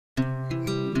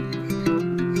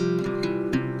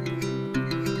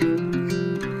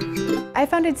I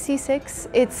founded C6.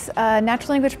 It's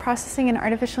natural language processing and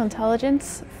artificial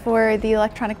intelligence for the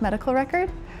electronic medical record.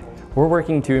 We're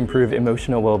working to improve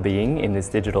emotional well-being in this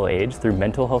digital age through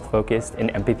mental health-focused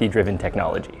and empathy-driven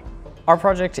technology. Our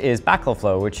project is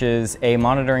Baclow, which is a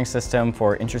monitoring system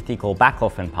for intrathecal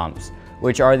baclofen pumps,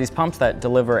 which are these pumps that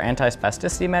deliver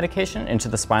anti-spasticity medication into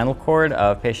the spinal cord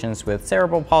of patients with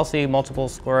cerebral palsy, multiple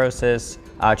sclerosis,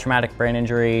 traumatic brain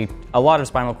injury, a lot of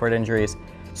spinal cord injuries.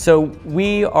 So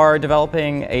we are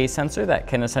developing a sensor that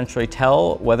can essentially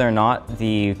tell whether or not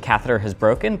the catheter has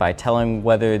broken by telling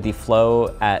whether the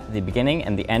flow at the beginning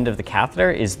and the end of the catheter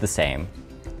is the same.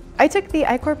 I took the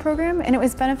I-Corps program and it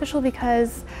was beneficial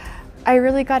because I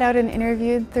really got out and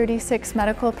interviewed 36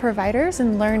 medical providers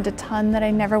and learned a ton that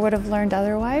I never would have learned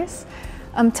otherwise.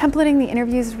 Templating the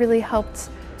interviews really helped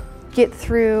get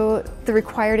through the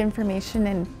required information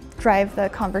and drive the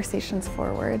conversations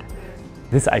forward.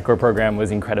 This I-Corps program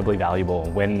was incredibly valuable.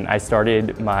 When I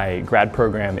started my grad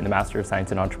program in the Master of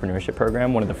Science in Entrepreneurship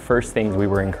program, one of the first things we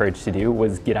were encouraged to do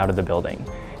was get out of the building.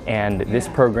 And this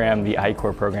program, the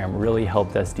I-Corps program, really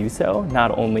helped us do so,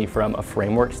 not only from a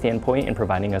framework standpoint in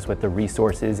providing us with the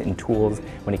resources and tools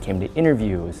when it came to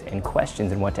interviews and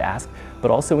questions and what to ask,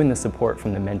 but also in the support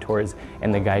from the mentors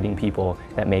and the guiding people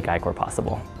that make I-Corps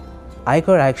possible.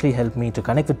 I-Corps actually helped me to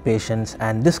connect with patients,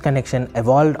 and this connection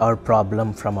evolved our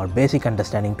problem from our basic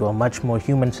understanding to a much more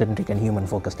human-centric and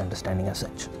human-focused understanding as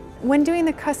such. When doing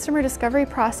the customer discovery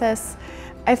process,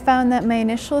 I found that my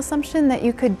initial assumption that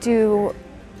you could do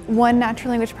one natural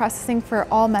language processing for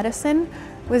all medicine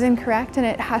was incorrect, and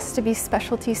it has to be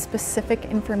specialty-specific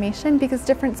information because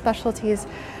different specialties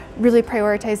really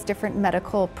prioritize different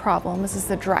medical problems as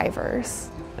the drivers.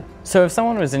 So if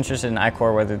someone was interested in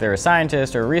I-Corps, whether they're a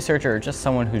scientist or a researcher or just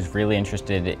someone who's really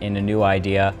interested in a new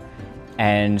idea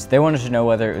and they wanted to know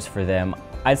whether it was for them,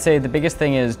 I'd say the biggest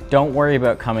thing is don't worry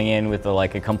about coming in with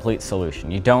a complete solution.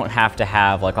 You don't have to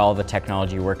have all the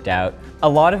technology worked out. A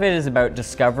lot of it is about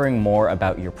discovering more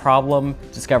about your problem,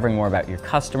 discovering more about your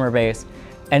customer base,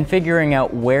 and figuring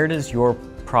out where does your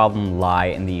problem lie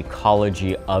in the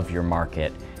ecology of your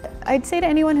market. I'd say to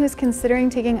anyone who's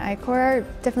considering taking I-Corps,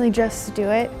 definitely just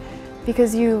do it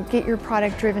because you get your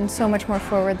product driven so much more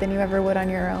forward than you ever would on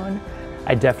your own.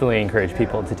 I definitely encourage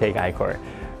people to take I-Corps,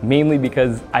 mainly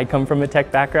because I come from a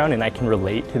tech background and I can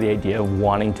relate to the idea of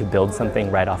wanting to build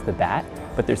something right off the bat,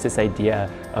 but there's this idea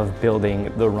of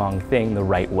building the wrong thing the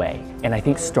right way. And I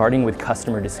think starting with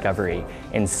customer discovery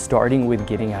and starting with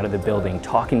getting out of the building,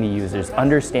 talking to users,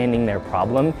 understanding their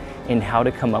problem and how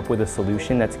to come up with a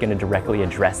solution that's going to directly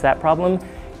address that problem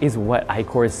is what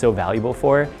I-Corps is so valuable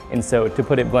for. And so to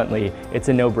put it bluntly, it's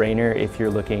a no-brainer if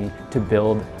you're looking to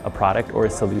build a product or a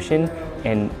solution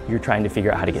and you're trying to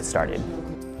figure out how to get started.